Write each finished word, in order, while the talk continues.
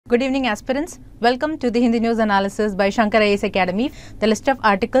Good evening aspirants. Welcome to the Hindi News Analysis by Shankar IAS Academy. The list of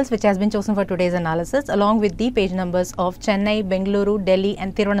articles which has been chosen for today's analysis along with the page numbers of Chennai, Bengaluru, Delhi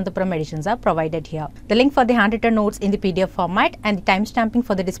and Thiruvananthapuram editions are provided here. The link for the handwritten notes in the PDF format and the timestamping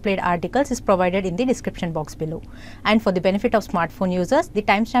for the displayed articles is provided in the description box below. And for the benefit of smartphone users, the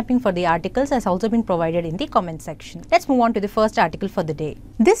timestamping for the articles has also been provided in the comment section. Let's move on to the first article for the day.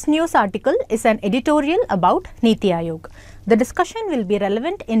 This news article is an editorial about NITI Aayog. The discussion will be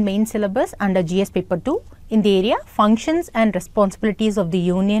relevant in main syllabus under GS Paper 2 in the area Functions and Responsibilities of the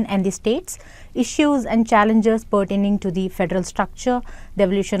Union and the States, Issues and Challenges pertaining to the federal structure,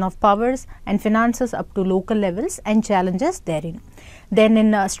 devolution of powers and finances up to local levels and challenges therein. Then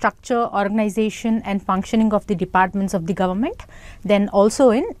in structure, organization and functioning of the departments of the government. Then also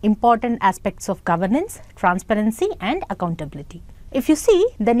in important aspects of governance, transparency and accountability. If you see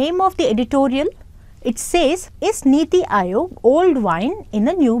the name of the editorial, it says, is NITI Aayog old wine in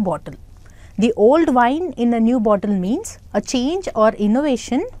a new bottle? The old wine in a new bottle means a change or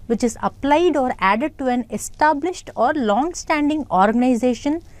innovation which is applied or added to an established or long-standing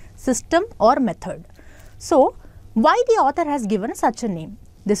organization, system or method. So, why the author has given such a name?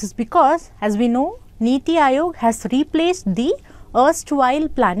 This is because, as we know, NITI Aayog has replaced the erstwhile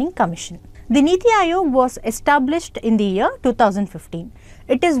Planning Commission. The NITI Aayog was established in the year 2015.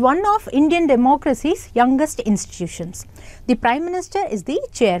 It is one of Indian democracy's youngest institutions. The Prime Minister is the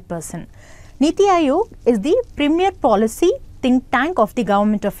chairperson. NITI Aayog is the premier policy think tank of the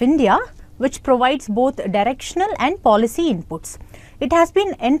Government of India, which provides both directional and policy inputs. It has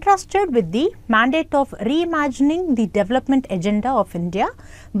been entrusted with the mandate of reimagining the development agenda of India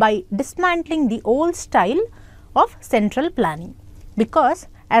by dismantling the old style of central planning. Because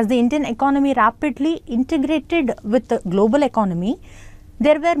as the Indian economy rapidly integrated with the global economy,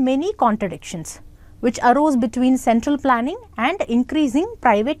 there were many contradictions which arose between central planning and increasing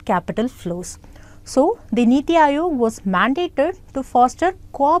private capital flows. So, the NITI Aayog was mandated to foster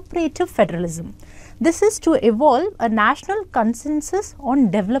cooperative federalism. This is to evolve a national consensus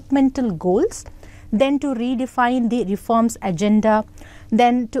on developmental goals, then to redefine the reforms agenda,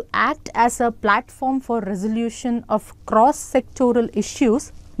 then to act as a platform for resolution of cross-sectoral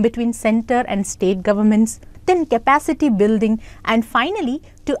issues between centre and state governments, then capacity building and finally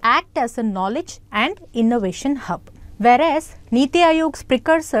to act as a knowledge and innovation hub. Whereas NITI Aayog's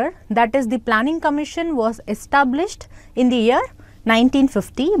precursor, that is the Planning Commission, was established in the year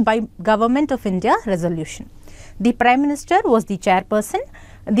 1950 by Government of India resolution. The Prime Minister was the chairperson.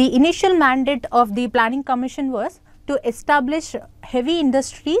 The initial mandate of the Planning Commission was to establish heavy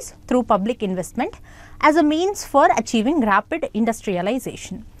industries through public investment as a means for achieving rapid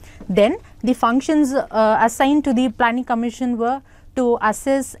industrialization. Then the functions assigned to the Planning Commission were to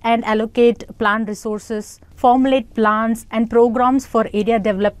assess and allocate plant resources, formulate plans and programs for area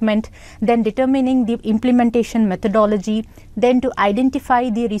development, then determining the implementation methodology, then to identify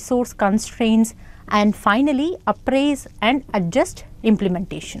the resource constraints and finally appraise and adjust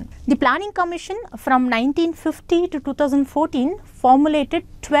implementation. The Planning Commission from 1950 to 2014 formulated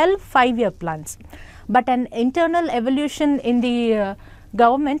 12 5-year plans, but an internal evolution in the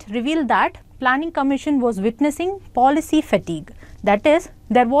government revealed that Planning Commission was witnessing policy fatigue. That is,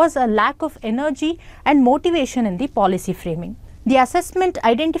 there was a lack of energy and motivation in the policy framing. The assessment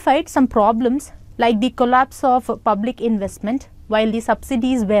identified some problems like the collapse of public investment while the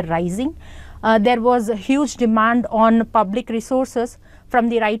subsidies were rising. There was a huge demand on public resources from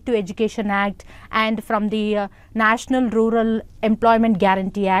the Right to Education Act and from the National Rural Employment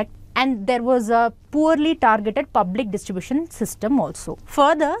Guarantee Act, and there was a poorly targeted public distribution system also.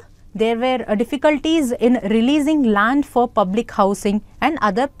 Further, there were difficulties in releasing land for public housing and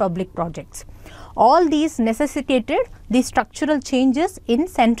other public projects. All these necessitated the structural changes in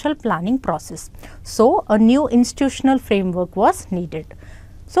central planning process. So, a new institutional framework was needed.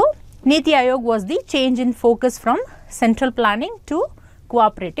 So, NITI Aayog was the change in focus from central planning to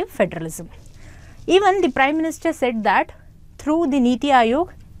cooperative federalism. Even the Prime Minister said that through the NITI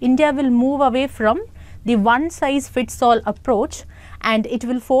Aayog, India will move away from the one-size-fits-all approach and it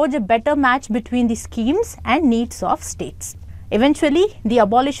will forge a better match between the schemes and needs of states. Eventually, the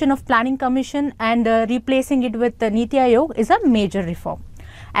abolition of Planning Commission and replacing it with the NITI Aayog is a major reform.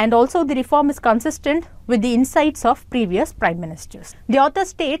 And also the reform is consistent with the insights of previous Prime Ministers. The author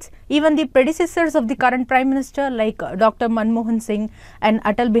states even the predecessors of the current Prime Minister like Dr. Manmohan Singh and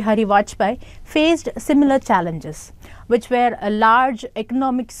Atal Bihari Vajpayee faced similar challenges, which were large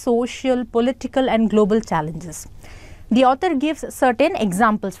economic, social, political and global challenges. The author gives certain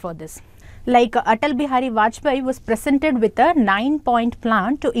examples for this. Like Atal Bihari Vajpayee was presented with a 9-point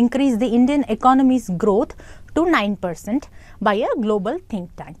plan to increase the Indian economy's growth to 9% by a global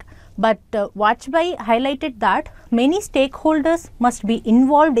think tank. But Vajpayee highlighted that many stakeholders must be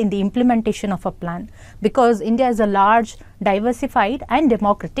involved in the implementation of a plan, because India is a large, diversified and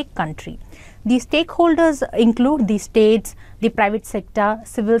democratic country. The stakeholders include the states, the private sector,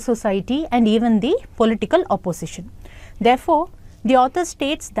 civil society and even the political opposition. Therefore, the author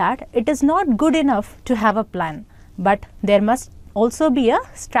states that it is not good enough to have a plan, but there must also be a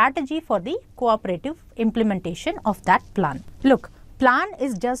strategy for the cooperative implementation of that plan. Look, plan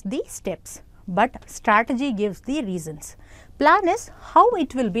is just the steps, but strategy gives the reasons. Plan is how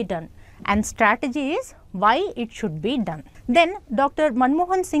it will be done and strategy is why it should be done. Then Dr.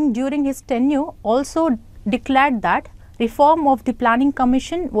 Manmohan Singh during his tenure also declared that reform of the Planning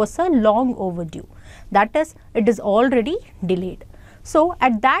Commission was a long overdue. That is, it is already delayed. So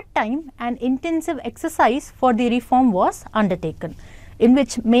at that time, an intensive exercise for the reform was undertaken, in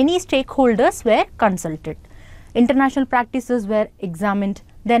which many stakeholders were consulted. International practices were examined,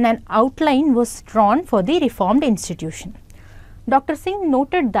 then an outline was drawn for the reformed institution. Dr. Singh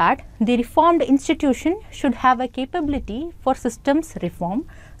noted that the reformed institution should have a capability for systems reform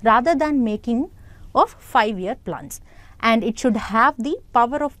rather than making of 5-year plans, and it should have the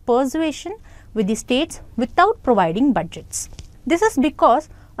power of persuasion with the states without providing budgets. This is because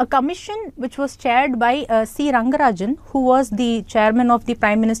a commission which was chaired by C. Rangarajan, who was the chairman of the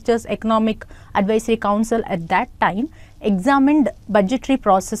Prime Minister's Economic Advisory Council at that time, examined budgetary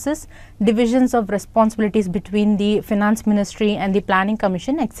processes, divisions of responsibilities between the Finance Ministry and the Planning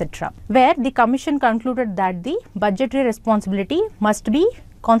Commission, etc., where the commission concluded that the budgetary responsibility must be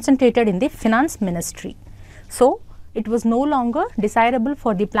concentrated in the Finance Ministry. So, it was no longer desirable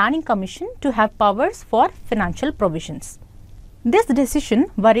for the Planning Commission to have powers for financial provisions. This decision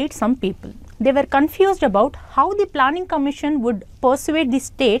worried some people. They were confused about how the Planning Commission would persuade the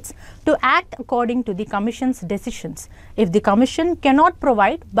states to act according to the Commission's decisions if the Commission cannot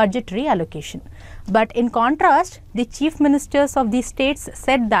provide budgetary allocation. But in contrast, the Chief Ministers of the states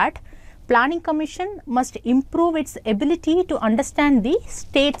said that Planning Commission must improve its ability to understand the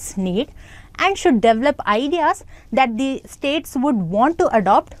state's need and should develop ideas that the states would want to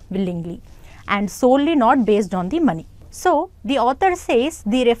adopt willingly and solely not based on the money. So, the author says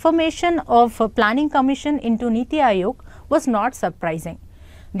the reformation of a Planning Commission into NITI Aayog was not surprising.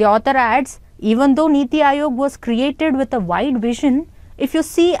 The author adds, even though NITI Aayog was created with a wide vision, if you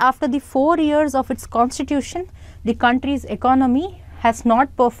see after the 4 years of its constitution, the country's economy has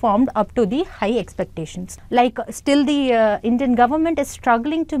not performed up to the high expectations. Like still the Indian government is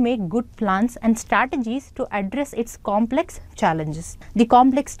struggling to make good plans and strategies to address its complex challenges. The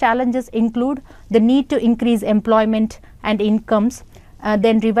complex challenges include the need to increase employment and incomes,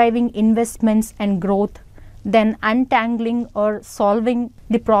 then reviving investments and growth, then untangling or solving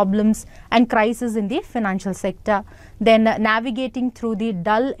the problems and crises in the financial sector, then navigating through the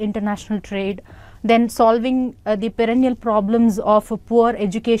dull international trade, then solving the perennial problems of poor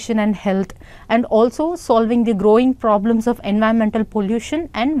education and health, and also solving the growing problems of environmental pollution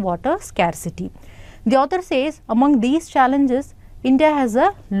and water scarcity. The author says among these challenges, India has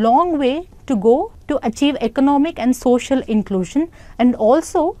a long way to go to achieve economic and social inclusion and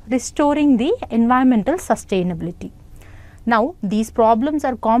also restoring the environmental sustainability. Now, these problems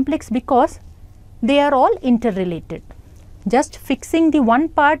are complex because they are all interrelated. Just fixing the one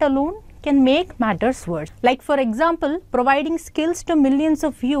part alone can make matters worse. Like for example, providing skills to millions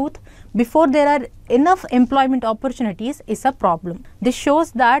of youth before there are enough employment opportunities is a problem. This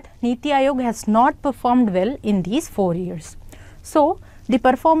shows that NITI Aayog has not performed well in these 4 years. So, the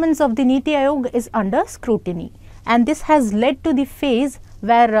performance of the NITI Aayog is under scrutiny, and this has led to the phase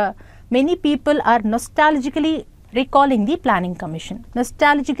where many people are nostalgically recalling the Planning Commission.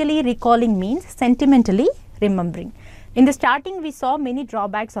 Nostalgically recalling means sentimentally remembering. In the starting, we saw many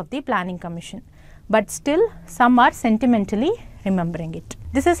drawbacks of the Planning Commission, but still some are sentimentally remembering it.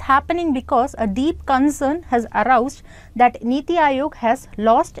 This is happening because a deep concern has aroused that NITI Aayog has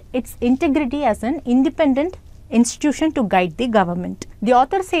lost its integrity as an independent institution to guide the government. The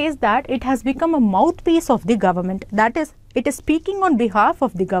author says that it has become a mouthpiece of the government, that is, it is speaking on behalf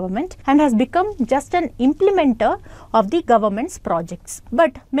of the government and has become just an implementer of the government's projects.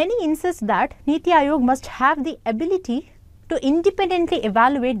 But many insist that NITI Aayog must have the ability to independently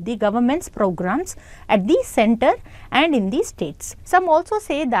evaluate the government's programs at the center and in the states. Some also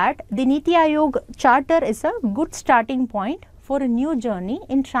say that the NITI Aayog charter is a good starting point for a new journey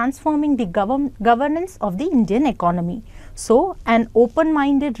in transforming the governance of the Indian economy. So, an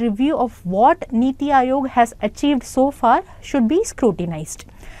open-minded review of what NITI Aayog has achieved so far should be scrutinized,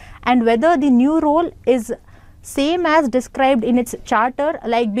 and whether the new role is same as described in its charter,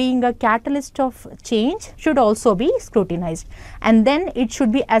 like being a catalyst of change, should also be scrutinized. And then it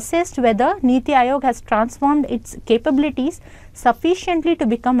should be assessed whether NITI Aayog has transformed its capabilities sufficiently to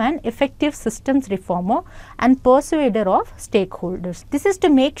become an effective systems reformer and persuader of stakeholders. This is to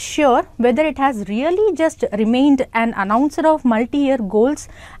make sure whether it has really just remained an announcer of multi-year goals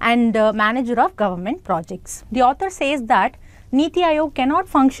and manager of government projects. The author says that NITI Aayog cannot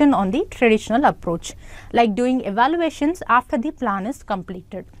function on the traditional approach, like doing evaluations after the plan is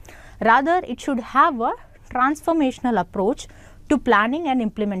completed. Rather, it should have a transformational approach to planning and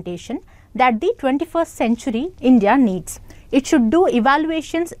implementation that the 21st century India needs. It should do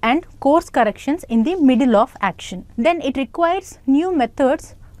evaluations and course corrections in the middle of action. Then it requires new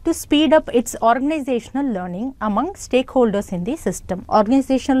methods to speed up its organizational learning among stakeholders in the system.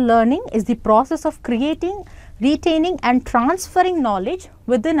 Organizational learning is the process of creating, retaining and transferring knowledge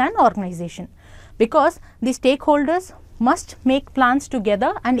within an organization, because the stakeholders must make plans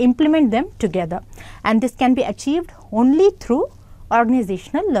together and implement them together, and this can be achieved only through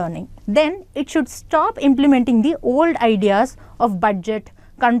organizational learning. Then it should stop implementing the old ideas of budget,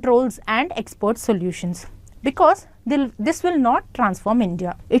 controls and expert solutions, because this will not transform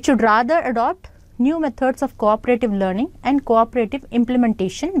India. It should rather adopt new methods of cooperative learning and cooperative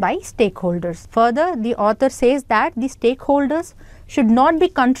implementation by stakeholders. Further, the author says that the stakeholders should not be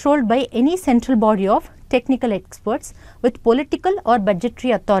controlled by any central body of technical experts with political or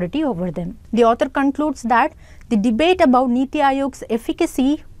budgetary authority over them. The author concludes that the debate about NITI Aayog's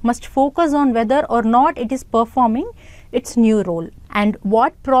efficacy must focus on whether or not it is performing its new role and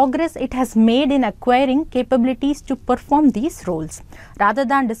what progress it has made in acquiring capabilities to perform these roles, rather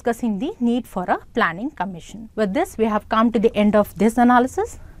than discussing the need for a planning commission. With this, we have come to the end of this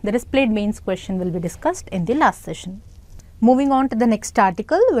analysis. The displayed mains question will be discussed in the last session. Moving on to the next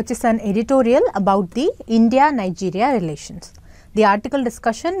article, which is an editorial about the India-Nigeria relations. The article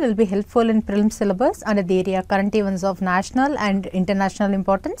discussion will be helpful in Prelims syllabus under the area current events of national and international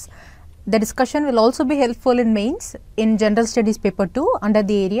importance. The discussion will also be helpful in mains in General Studies paper 2 under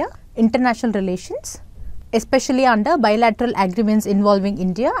the area international relations, especially under bilateral agreements involving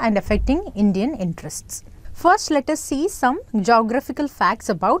India and affecting Indian interests. First, let us see some geographical facts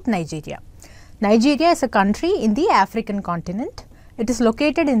about Nigeria. Nigeria is a country in the African continent. It is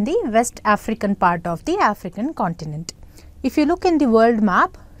located in the West African part of the African continent. If you look in the world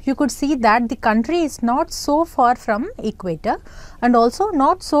map, you could see that the country is not so far from equator and also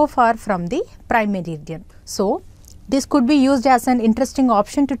not so far from the prime meridian. So, this could be used as an interesting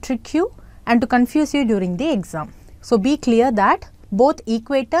option to trick you and to confuse you during the exam. So, be clear that both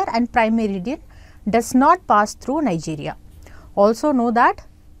equator and prime meridian does not pass through Nigeria. Also know that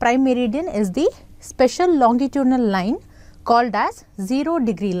prime meridian is the special longitudinal line called as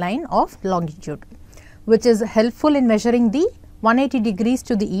 0-degree line of longitude, which is helpful in measuring the 180 degrees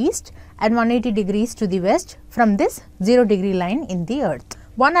to the east and 180 degrees to the west from this 0-degree line in the earth.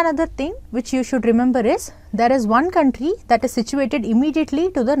 One another thing which you should remember is there is one country that is situated immediately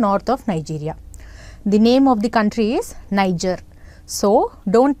to the north of Nigeria. The name of the country is Niger. So,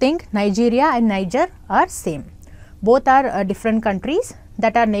 don't think Nigeria and Niger are same. Both are different countries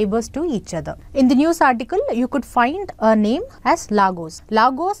that are neighbors to each other. In the news article, you could find a name as Lagos.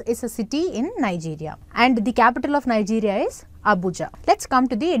 Lagos is a city in Nigeria and the capital of Nigeria is Abuja. Let's come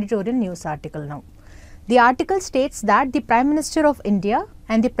to the editorial news article now. The article states that the Prime Minister of India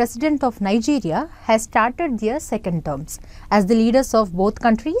and the President of Nigeria has started their second terms as the leaders of both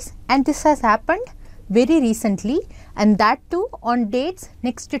countries, and this has happened very recently, and that too on dates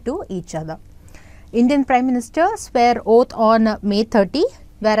next to each other. Indian Prime Minister swore oath on May 30,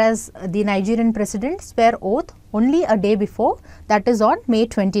 whereas the Nigerian President swore oath only a day before, that is on May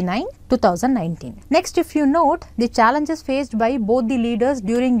 29, 2019. Next, if you note, the challenges faced by both the leaders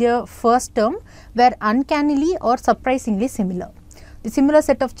during their first term were uncannily or surprisingly similar. The similar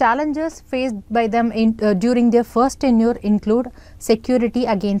set of challenges faced by them during their first tenure include security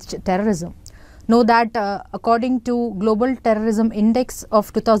against terrorism. Know that according to Global Terrorism Index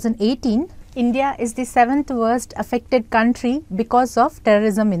of 2018, India is the 7th worst affected country because of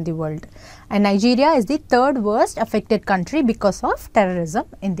terrorism in the world, and Nigeria is the 3rd worst affected country because of terrorism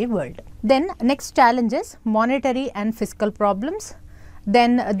in the world. Then next challenge is monetary and fiscal problems.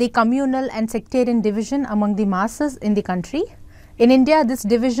 Then the communal and sectarian division among the masses in the country. In India, this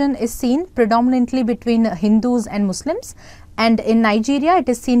division is seen predominantly between Hindus and Muslims, and in Nigeria it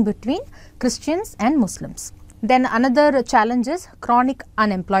is seen between Christians and Muslims. Then another challenge is chronic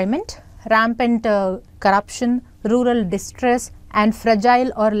unemployment, rampant corruption, rural distress and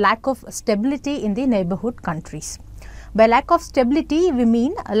fragile or lack of stability in the neighborhood countries. By lack of stability, we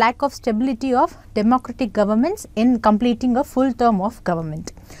mean a lack of stability of democratic governments in completing a full term of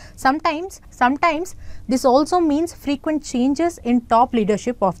government. Sometimes this also means frequent changes in top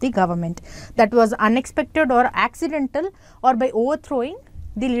leadership of the government that was unexpected or accidental, or by overthrowing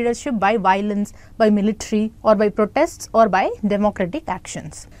the leadership by violence, by military, or by protests, or by democratic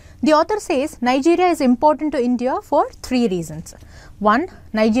actions. The author says Nigeria is important to India for 3 reasons. 1.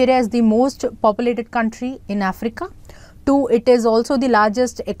 Nigeria is the most populated country in Africa. 2. It is also the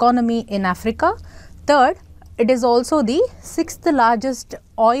largest economy in Africa. 3rd, it is also the 6th largest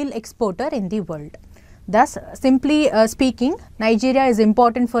oil exporter in the world. Thus, simply speaking, Nigeria is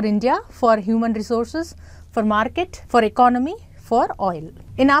important for India for human resources, for market, for economy, for oil.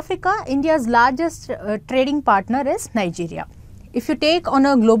 In Africa, India's largest trading partner is Nigeria. If you take on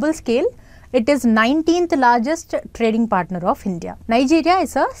a global scale, it is 19th largest trading partner of India. Nigeria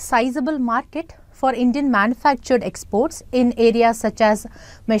is a sizable market for Indian manufactured exports in areas such as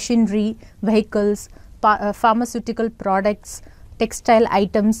machinery, vehicles, pharmaceutical products, textile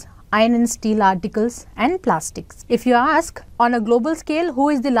items, iron and steel articles, and plastics. If you ask on a global scale who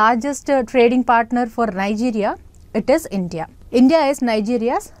is the largest trading partner for Nigeria, it is India. India is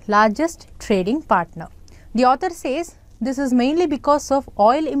Nigeria's largest trading partner. The author says this is mainly because of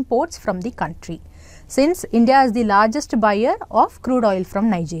oil imports from the country, since India is the largest buyer of crude oil from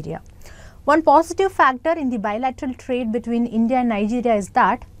Nigeria. One positive factor in the bilateral trade between India and Nigeria is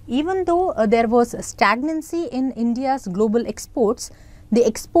that even though there was stagnancy in India's global exports, the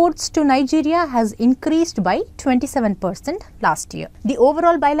exports to Nigeria has increased by 27% last year. The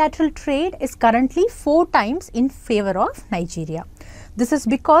overall bilateral trade is currently 4 times in favor of Nigeria. This is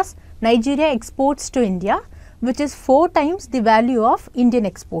because Nigeria exports to India, which is 4 times the value of Indian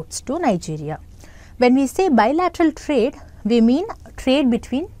exports to Nigeria. When we say bilateral trade, we mean trade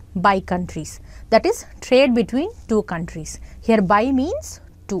between bi countries, that is trade between 2 countries. Here bi means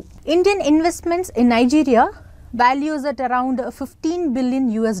 2. Indian investments in Nigeria values at around 15 billion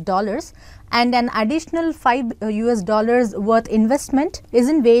US dollars, and an additional 5 US dollars worth investment is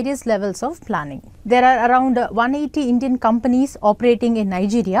in various levels of planning. There are around 180 Indian companies operating in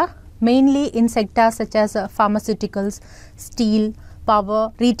Nigeria, mainly in sectors such as pharmaceuticals, steel,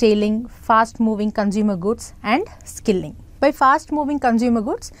 power, retailing, fast moving consumer goods, and skilling. By fast moving consumer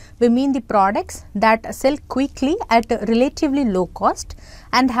goods, we mean the products that sell quickly at a relatively low cost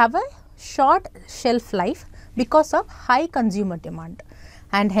and have a short shelf life because of high consumer demand,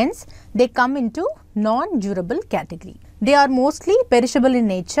 and hence they come into non-durable category. They are mostly perishable in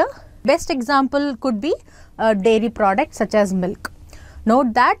nature. Best example could be dairy products such as milk.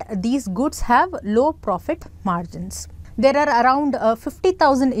 Note that these goods have low profit margins. There are around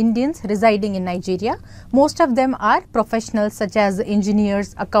 50,000 Indians residing in Nigeria. Most of them are professionals such as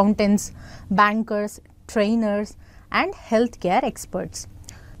engineers, accountants, bankers, trainers, and healthcare experts.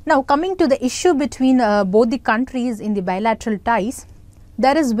 Now, coming to the issue between both the countries in the bilateral ties,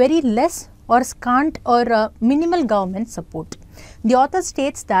 there is very less or scant or minimal government support. The author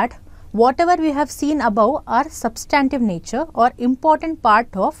states that whatever we have seen above are substantive nature or important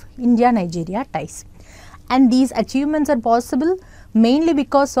part of India-Nigeria ties, and these achievements are possible mainly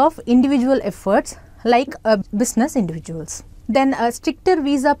because of individual efforts like business individuals. Then stricter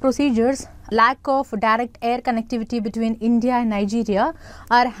visa procedures, lack of direct air connectivity between India and Nigeria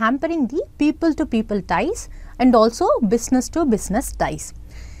are hampering the people-to-people ties and also business-to-business ties.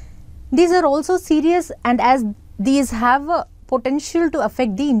 These are also serious, and as these have a potential to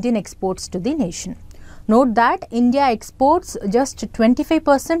affect the Indian exports to the nation. Note that India exports just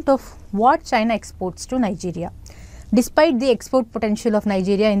 25% of what China exports to Nigeria, despite the export potential of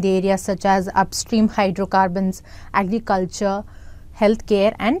Nigeria in the areas such as upstream hydrocarbons, agriculture,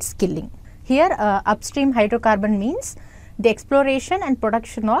 healthcare, and skilling. Here, upstream hydrocarbon means the exploration and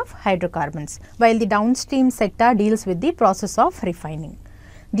production of hydrocarbons, while the downstream sector deals with the process of refining.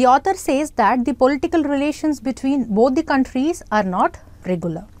 The author says that the political relations between both the countries are not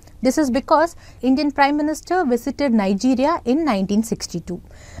regular. This is because Indian Prime Minister visited Nigeria in 1962.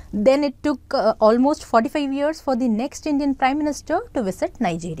 Then it took almost 45 years for the next Indian Prime Minister to visit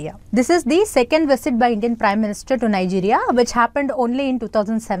Nigeria. This is the second visit by Indian Prime Minister to Nigeria, which happened only in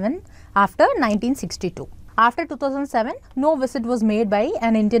 2007 after 1962. After 2007, no visit was made by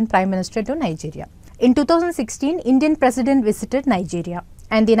an Indian Prime Minister to Nigeria. In 2016, Indian President visited Nigeria,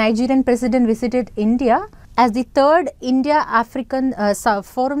 and the Nigerian President visited India as the third India-African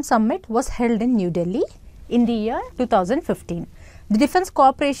Forum Summit was held in New Delhi in the year 2015. The defense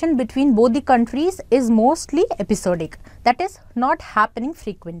cooperation between both the countries is mostly episodic, that is not happening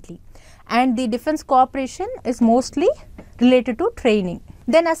frequently, and the defense cooperation is mostly related to training.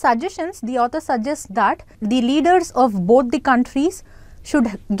 Then as suggestions, the author suggests that the leaders of both the countries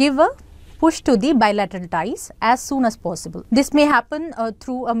should give a push to the bilateral ties as soon as possible. This may happen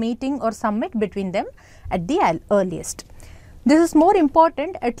through a meeting or summit between them at the earliest. This is more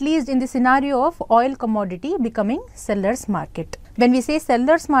important at least in the scenario of oil commodity becoming seller's market. When we say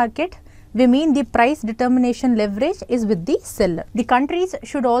seller's market, we mean the price determination leverage is with the seller. The countries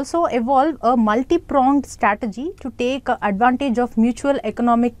should also evolve a multi-pronged strategy to take advantage of mutual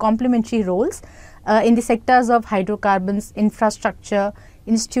economic complementary roles in the sectors of hydrocarbons, infrastructure,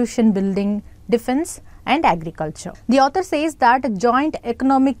 institution building, defense and agriculture. The author says that a joint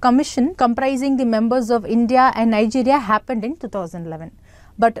economic commission comprising the members of India and Nigeria happened in 2011,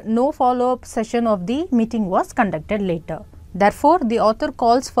 but no follow-up session of the meeting was conducted later. Therefore, the author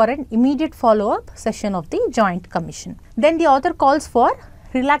calls for an immediate follow-up session of the Joint Commission. Then the author calls for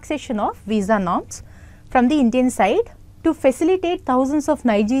relaxation of visa norms from the Indian side to facilitate thousands of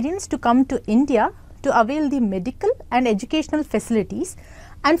Nigerians to come to India to avail the medical and educational facilities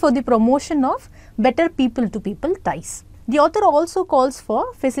and for the promotion of better people-to-people ties. The author also calls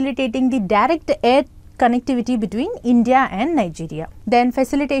for facilitating the direct air connectivity between India and Nigeria. Then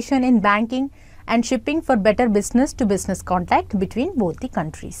facilitation in banking and shipping for better business-to-business contact between both the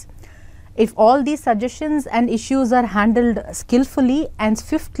countries. If all these suggestions and issues are handled skillfully and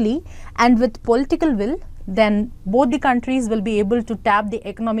swiftly and with political will, then both the countries will be able to tap the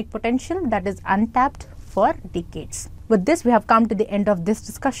economic potential that is untapped for decades. With this, we have come to the end of this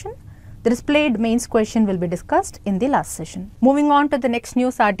discussion. The displayed mains question will be discussed in the last session. Moving on to the next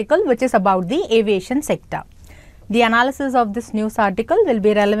news article, which is about the aviation sector. The analysis of this news article will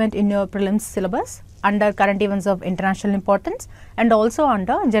be relevant in your prelims syllabus under current events of international importance and also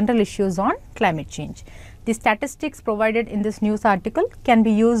under general issues on climate change. The statistics provided in this news article can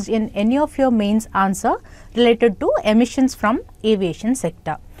be used in any of your mains answer related to emissions from aviation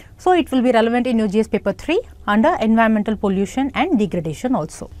sector. So, it will be relevant in your GS paper 3 under environmental pollution and degradation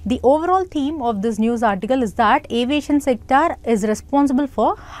also. The overall theme of this news article is that aviation sector is responsible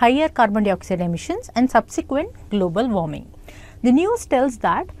for higher carbon dioxide emissions and subsequent global warming. The news tells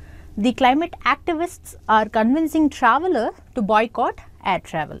that the climate activists are convincing travelers to boycott air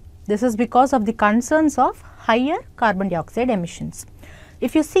travel. This is because of the concerns of higher carbon dioxide emissions.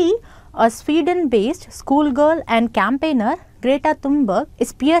 If you see, a Sweden-based schoolgirl and campaigner Greta Thunberg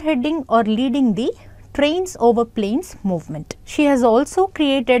is spearheading or leading the trains over planes movement. She has also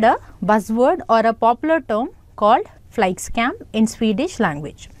created a buzzword or a popular term called flight scam in Swedish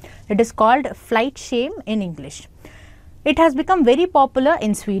language. It is called flight shame in English. It has become very popular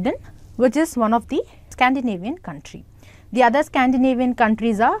in Sweden, which is one of the Scandinavian country. The other Scandinavian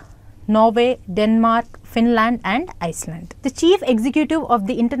countries are Norway, Denmark, Finland and Iceland. The chief executive of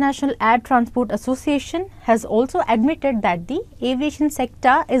the International Air Transport Association has also admitted that the aviation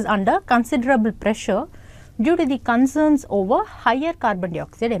sector is under considerable pressure due to the concerns over higher carbon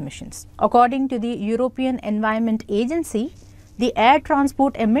dioxide emissions. According to the European Environment Agency, the air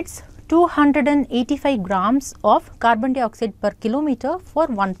transport emits 285 grams of carbon dioxide per kilometer for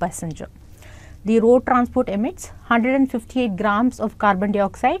one passenger. The road transport emits 158 grams of carbon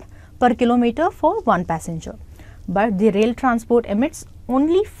dioxide per kilometer for one passenger, but the rail transport emits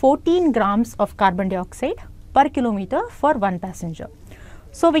only 14 grams of carbon dioxide per kilometer for one passenger.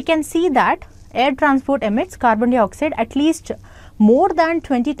 So, we can see that air transport emits carbon dioxide at least more than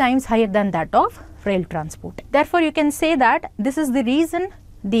 20 times higher than that of rail transport. Therefore, you can say that this is the reason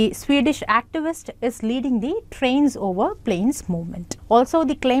the Swedish activist is leading the trains over planes movement. Also,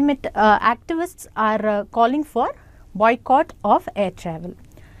 the climate activists are calling for boycott of air travel.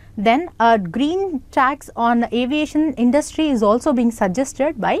 Then a green tax on aviation industry is also being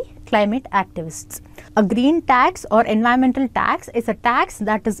suggested by climate activists. A green tax or environmental tax is a tax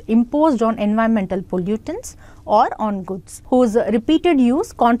that is imposed on environmental pollutants or on goods whose repeated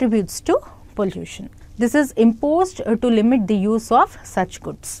use contributes to pollution. This is imposed to limit the use of such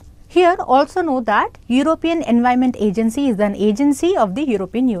goods. Here also know that European Environment Agency is an agency of the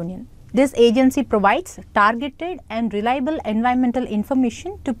European Union. This agency provides targeted and reliable environmental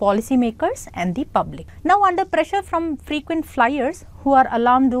information to policymakers and the public. Now, under pressure from frequent flyers who are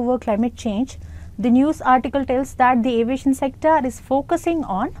alarmed over climate change, the news article tells that the aviation sector is focusing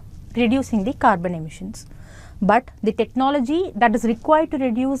on reducing the carbon emissions. But the technology that is required to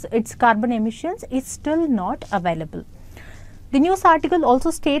reduce its carbon emissions is still not available. The news article also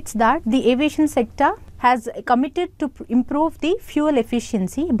states that the aviation sector has committed to improve the fuel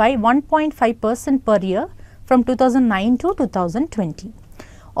efficiency by 1.5% per year from 2009 to 2020.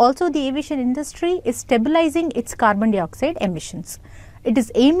 Also, the aviation industry is stabilizing its carbon dioxide emissions. It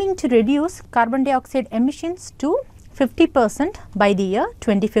is aiming to reduce carbon dioxide emissions to 50% by the year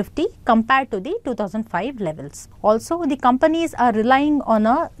 2050 compared to the 2005 levels. Also, the companies are relying on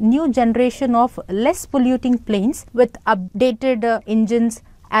a new generation of less polluting planes with updated engines,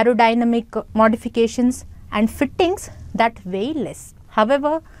 aerodynamic modifications and fittings that weigh less.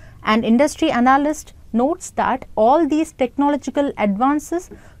 However, an industry analyst notes that all these technological advances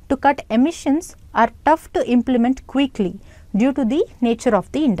to cut emissions are tough to implement quickly due to the nature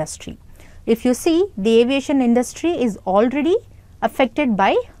of the industry. If you see, the aviation industry is already affected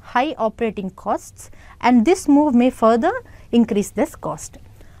by high operating costs, and this move may further increase this cost.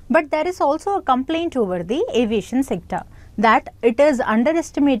 But there is also a complaint over the aviation sector that it is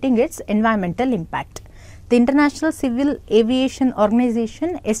underestimating its environmental impact. The International Civil Aviation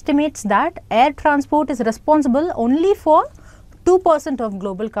Organization estimates that air transport is responsible only for 2% of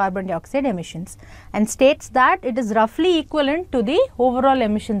global carbon dioxide emissions and states that it is roughly equivalent to the overall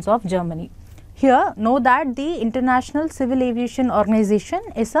emissions of Germany. Here, know that the International Civil Aviation Organization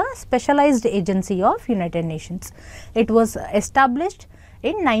is a specialized agency of United Nations. It was established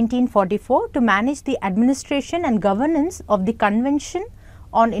in 1944 to manage the administration and governance of the Convention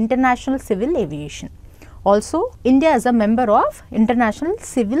on International Civil Aviation. Also, India is a member of International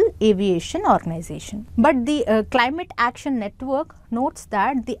Civil Aviation Organization. But the Climate Action Network notes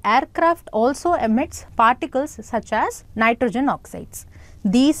that the aircraft also emits particles such as nitrogen oxides.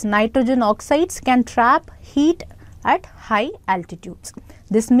 These nitrogen oxides can trap heat at high altitudes.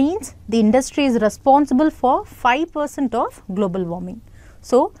 This means the industry is responsible for 5% of global warming.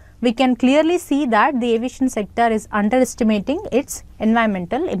 So, we can clearly see that the aviation sector is underestimating its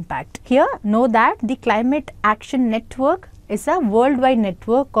environmental impact. Here, know that the Climate Action Network is a worldwide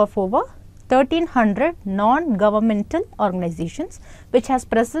network of over 1300 non-governmental organizations which has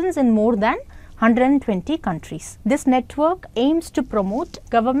presence in more than 120 countries. This network aims to promote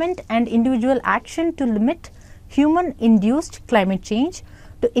government and individual action to limit human-induced climate change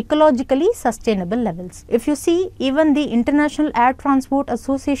to ecologically sustainable levels. If you see, even the International Air Transport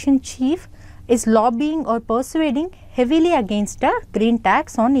Association chief is lobbying or persuading heavily against a green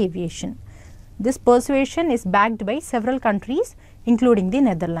tax on aviation. This persuasion is backed by several countries including the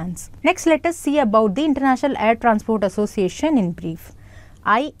Netherlands. Next, let us see about the International Air Transport Association in brief.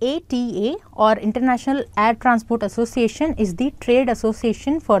 IATA or International Air Transport Association is the trade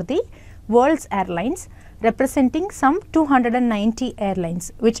association for the world's airlines, representing some 290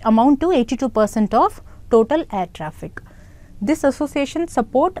 airlines, which amount to 82% of total air traffic. This association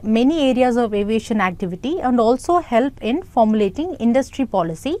supports many areas of aviation activity and also help in formulating industry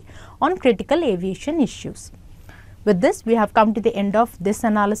policy on critical aviation issues. With this, we have come to the end of this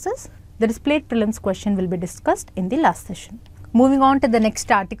analysis. The displayed prelims question will be discussed in the last session. Moving on to the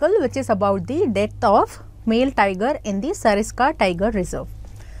next article, which is about the death of male tiger in the Sariska Tiger Reserve.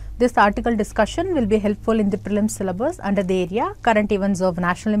 This article discussion will be helpful in the prelims syllabus under the area current events of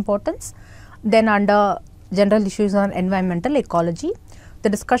national importance, then under general issues on environmental ecology. The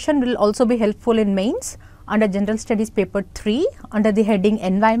discussion will also be helpful in mains under general studies paper 3 under the heading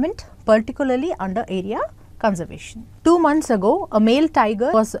environment, particularly under area conservation. 2 months ago, a male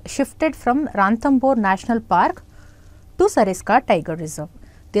tiger was shifted from Ranthambore National Park to Sariska Tiger Reserve.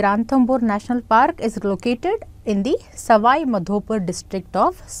 The Ranthambore National Park is located in the Savai Madhopur district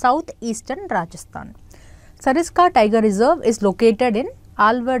of southeastern Rajasthan. Sariska Tiger Reserve is located in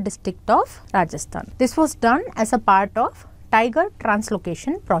Alwar district of Rajasthan. This was done as a part of Tiger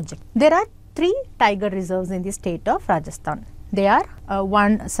Translocation project. There are 3 tiger reserves in the state of Rajasthan. They are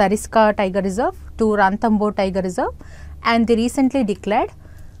one Sariska Tiger Reserve, 2 Ranthambore Tiger Reserve and the recently declared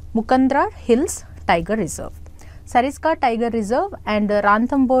Mukandra Hills Tiger Reserve. Sariska Tiger Reserve and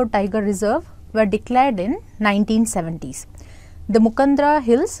Ranthambore Tiger Reserve were declared in 1970s. The Mukandra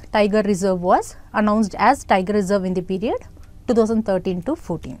Hills Tiger Reserve was announced as Tiger Reserve in the period 2013 to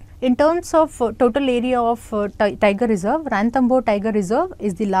 14. In terms of total area of Tiger Reserve, Ranthambore Tiger Reserve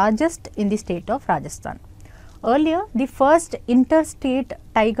is the largest in the state of Rajasthan. Earlier, the first interstate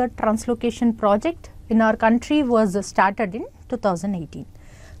tiger translocation project in our country was started in 2018.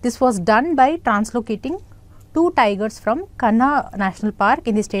 This was done by translocating 2 tigers from Kanha National Park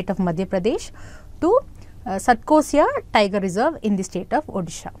in the state of Madhya Pradesh to Satkosia Tiger Reserve in the state of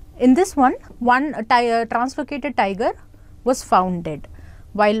Odisha. In this one translocated tiger was found dead,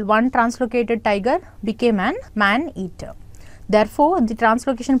 while one translocated tiger became an man-eater. Therefore, the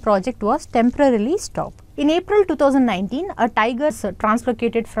translocation project was temporarily stopped. In April 2019, a tiger was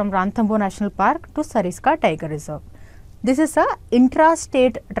translocated from Ranthambore National Park to Sariska Tiger Reserve. This is a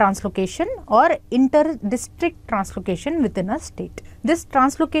intra-state translocation or inter-district translocation within a state. This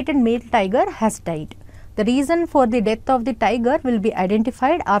translocated male tiger has died. The reason for the death of the tiger will be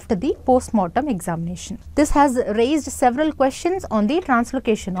identified after the post-mortem examination. This has raised several questions on the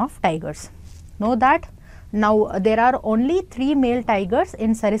translocation of tigers. Know that now there are only 3 male tigers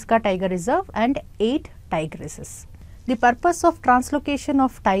in Sariska Tiger Reserve and 8 tigresses. The purpose of translocation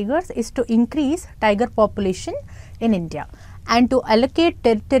of tigers is to increase tiger population in India and to allocate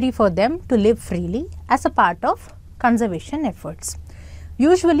territory for them to live freely as a part of conservation efforts.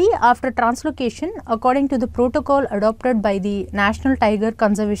 Usually after translocation, according to the protocol adopted by the National Tiger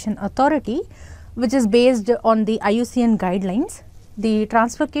Conservation Authority, which is based on the IUCN guidelines, the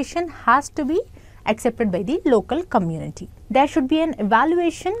translocation has to be accepted by the local community. There should be an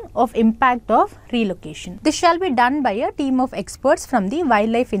evaluation of impact of relocation. This shall be done by a team of experts from the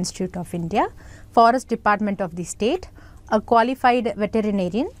Wildlife Institute of India, Forest Department of the state, a qualified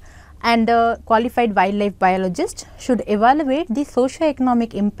veterinarian and a qualified wildlife biologist should evaluate the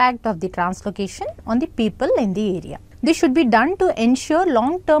socio-economic impact of the translocation on the people in the area. This should be done to ensure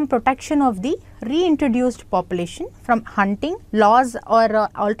long-term protection of the reintroduced population from hunting, loss or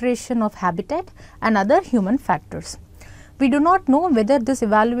alteration of habitat and other human factors. We do not know whether this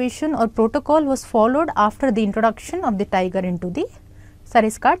evaluation or protocol was followed after the introduction of the tiger into the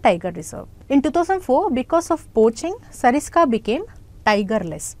Sariska Tiger Reserve. In 2004, because of poaching, Sariska became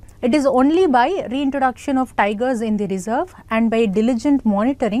tigerless. It is only by reintroduction of tigers in the reserve and by diligent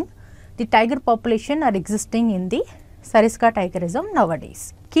monitoring the tiger population are existing in the Sariska Tiger Reserve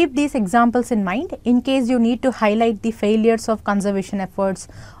nowadays. Keep these examples in mind in case you need to highlight the failures of conservation efforts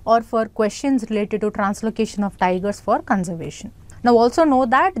or for questions related to translocation of tigers for conservation. Now also know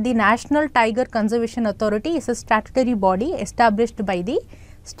that the National Tiger Conservation Authority is a statutory body established by the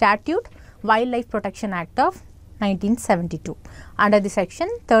Statute Wildlife Protection Act of 1972 under the section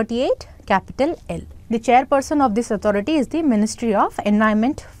 38 capital L. The chairperson of this authority is the Ministry of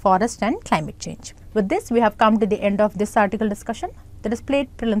Environment, Forest and Climate Change. With this, we have come to the end of this article discussion. The displayed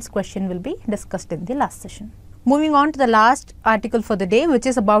prelims question will be discussed in the last session. Moving on to the last article for the day, which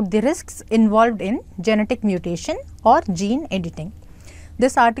is about the risks involved in genetic mutation or gene editing.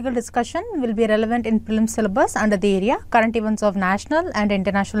 This article discussion will be relevant in prelims syllabus under the area current events of national and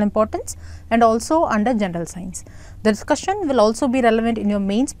international importance and also under general science. The discussion will also be relevant in your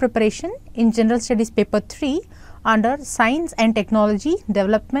mains preparation in general studies paper 3 under science and technology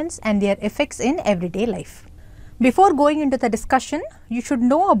developments and their effects in everyday life. Before going into the discussion, you should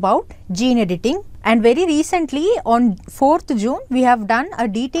know about gene editing, and very recently on 4th June we have done a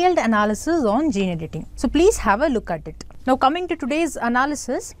detailed analysis on gene editing. So please have a look at it. Now coming to today's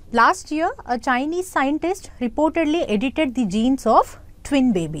analysis, last year a Chinese scientist reportedly edited the genes of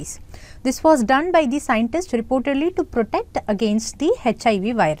twin babies. This was done by the scientist reportedly to protect against the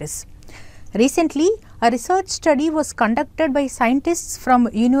HIV virus. Recently, a research study was conducted by scientists from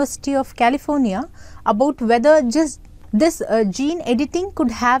University of California about whether just this gene editing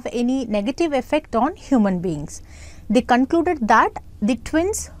could have any negative effect on human beings. They concluded that the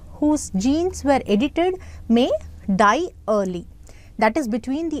twins whose genes were edited may die early, that is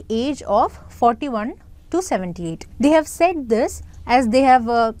between the age of 41 to 78. They have said this as they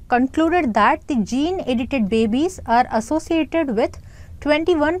have concluded that the gene edited babies are associated with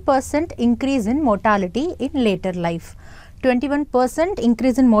 21% increase in mortality in later life. 21%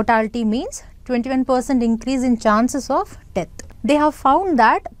 increase in mortality means 21% increase in chances of death. They have found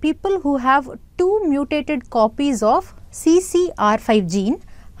that people who have 2 mutated copies of CCR5 gene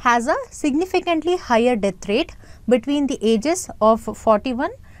has a significantly higher death rate between the ages of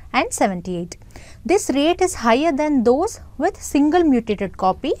 41 and 78. This rate is higher than those with single mutated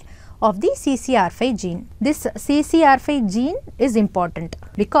copy of the CCR5 gene. This CCR5 gene is important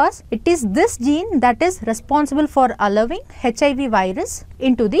because it is this gene that is responsible for allowing HIV virus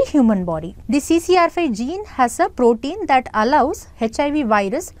into the human body. The CCR5 gene has a protein that allows HIV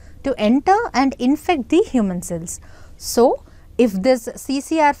virus to enter and infect the human cells. So, if this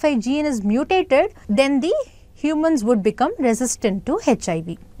CCR5 gene is mutated, then the humans would become resistant to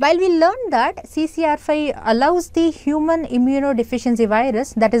HIV. While we learned that CCR5 allows the human immunodeficiency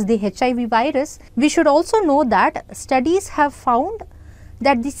virus, that is the HIV virus, we should also know that studies have found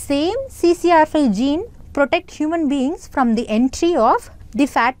that the same CCR5 gene protect human beings from the entry of the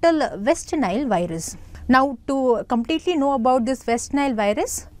fatal West Nile virus. Now, to completely know about this West Nile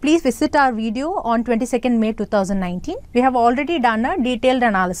virus, please visit our video on 22nd May 2019. We have already done a detailed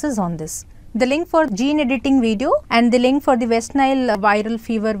analysis on this. The link for gene editing video and the link for the West Nile viral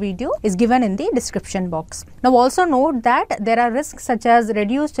fever video is given in the description box. Now also note that there are risks such as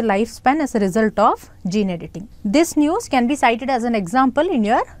reduced lifespan as a result of gene editing. This news can be cited as an example in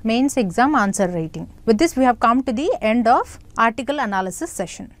your mains exam answer writing. With this, we have come to the end of article analysis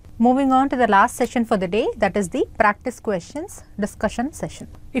session. moving on to the last session for the day, that is the practice questions discussion session.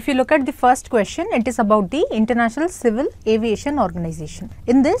 If you look at the first question, it is about the International Civil Aviation Organization.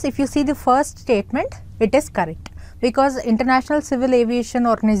 In this, if you see the first statement, it is correct, because International Civil Aviation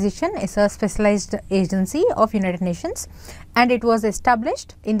Organization is a specialized agency of United Nations, and it was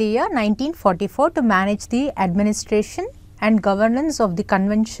established in the year 1944 to manage the administration and governance of the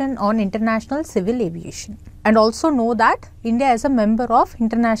Convention on International Civil Aviation. And also know that India is a member of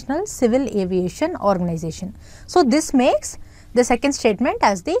International Civil Aviation Organization. So this makes the second statement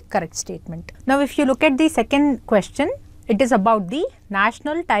as the correct statement. Now if you look at the second question, it is about the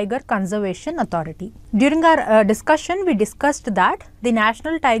National Tiger Conservation Authority. During our discussion, we discussed that the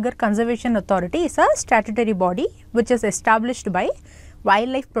National Tiger Conservation Authority is a statutory body which is established by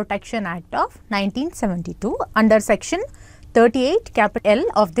Wildlife Protection Act of 1972 under section 38 capital L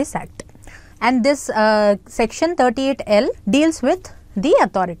of this act. And this section 38L deals with the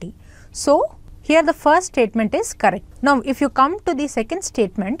authority. So here the first statement is correct. Now if you come to the second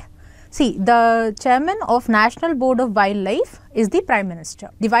statement, see, the chairman of National Board of Wildlife is the Prime Minister.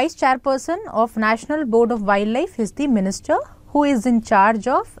 The vice chairperson of National Board of Wildlife is the minister who is in charge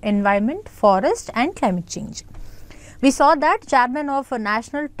of environment, forest and climate change. We saw that chairman of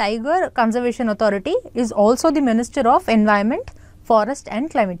National Tiger Conservation Authority is also the Minister of Environment, Forest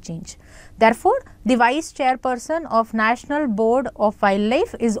and Climate Change. Therefore, the vice chairperson of National Board of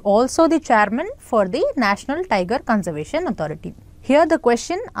Wildlife is also the chairman for the National Tiger Conservation Authority. Here the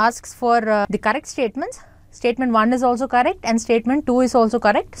question asks for the correct statements. Statement 1 is also correct and statement 2 is also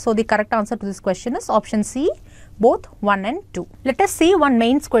correct. So the correct answer to this question is option C, both 1 and 2. Let us see one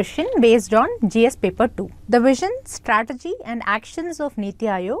mains question based on GS paper 2. The vision, strategy and actions of NITI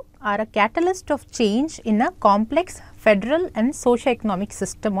Aayog are a catalyst of change in a complex federal and socio-economic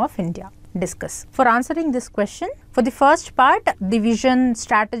system of India. Discuss. For answering this question, for the first part, the vision,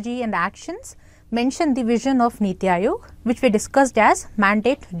 strategy and actions, mention the vision of NITI Aayog, which we discussed as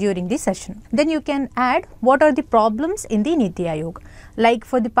mandate during the session. Then you can add what are the problems in the NITI Aayog. Like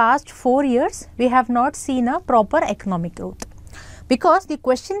for the past 4 years, we have not seen a proper economic growth, because the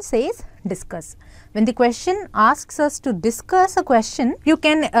question says discuss. When the question asks us to discuss a question, you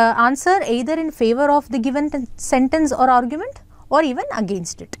can answer either in favor of the given sentence or argument or even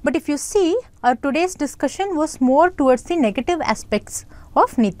against it. But if you see, our today's discussion was more towards the negative aspects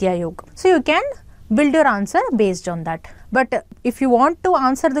of NITI Aayog. So you can build your answer based on that. But if you want to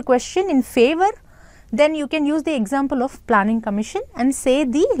answer the question in favor, then you can use the example of Planning Commission and say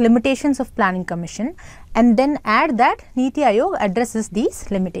the limitations of Planning Commission, and then add that NITI Aayog addresses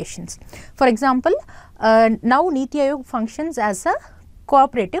these limitations. For example, now NITI Aayog functions as a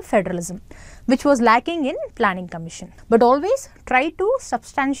cooperative federalism, which was lacking in Planning Commission. But always try to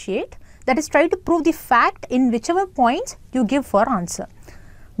substantiate, that is, try to prove the fact in whichever points you give for answer.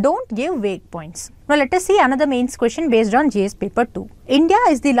 Don't give vague points. Now let us see another mains question based on GS paper 2. India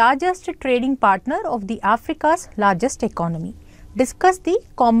is the largest trading partner of the Africa's largest economy. Discuss the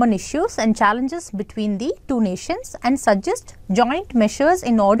common issues and challenges between the two nations and suggest joint measures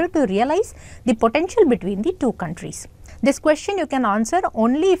in order to realize the potential between the two countries. This question you can answer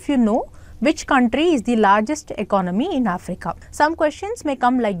only if you know which country is the largest economy in Africa. Some questions may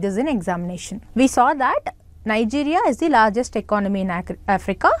come like this in examination. We saw that Nigeria is the largest economy in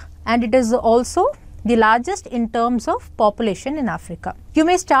Africa, and it is also the largest in terms of population in Africa. You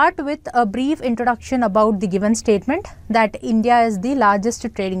may start with a brief introduction about the given statement that India is the largest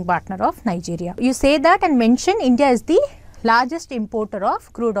trading partner of Nigeria. You say that and mention India is the largest importer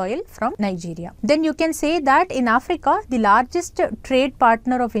of crude oil from Nigeria. Then you can say that in Africa, the largest trade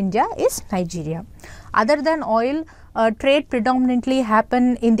partner of India is Nigeria. Other than oil, trade predominantly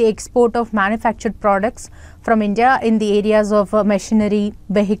happen in the export of manufactured products from India in the areas of machinery,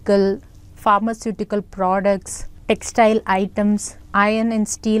 vehicle, pharmaceutical products, textile items, iron and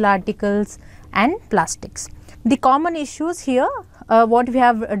steel articles and plastics. The common issues here, what we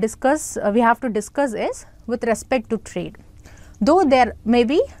have to discuss is with respect to trade. Though there may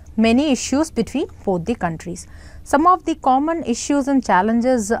be many issues between both the countries. Some of the common issues and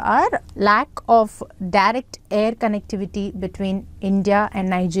challenges are lack of direct air connectivity between India and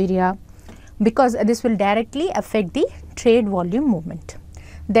Nigeria, because this will directly affect the trade volume movement.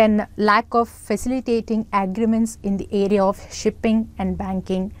 Then lack of facilitating agreements in the area of shipping and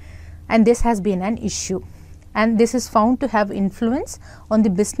banking, and this has been an issue, and this is found to have influence on the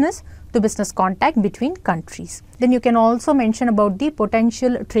business to business contact between countries. Then you can also mention about the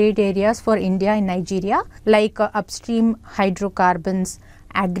potential trade areas for India and Nigeria, like upstream hydrocarbons,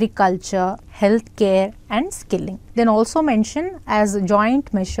 agriculture, healthcare and skilling. Then also mention as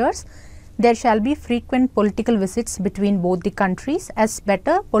joint measures There shall be frequent political visits between both the countries, as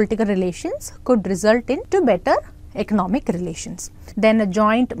better political relations could result into better economic relations. Then a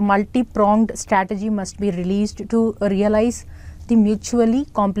joint multi-pronged strategy must be released to realize the mutually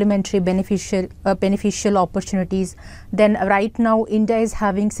complementary beneficial opportunities. Then right now India is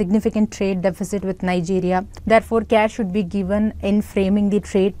having significant trade deficit with Nigeria. Therefore, care should be given in framing the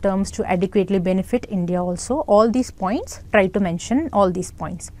trade terms to adequately benefit India also. All these points, try to mention all these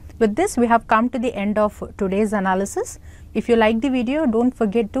points. With this, we have come to the end of today's analysis. If you like the video, don't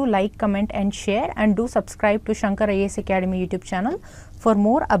forget to like, comment and share, and do subscribe to Shankar IAS Academy YouTube channel for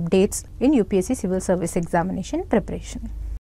more updates in UPSC Civil Service Examination preparation.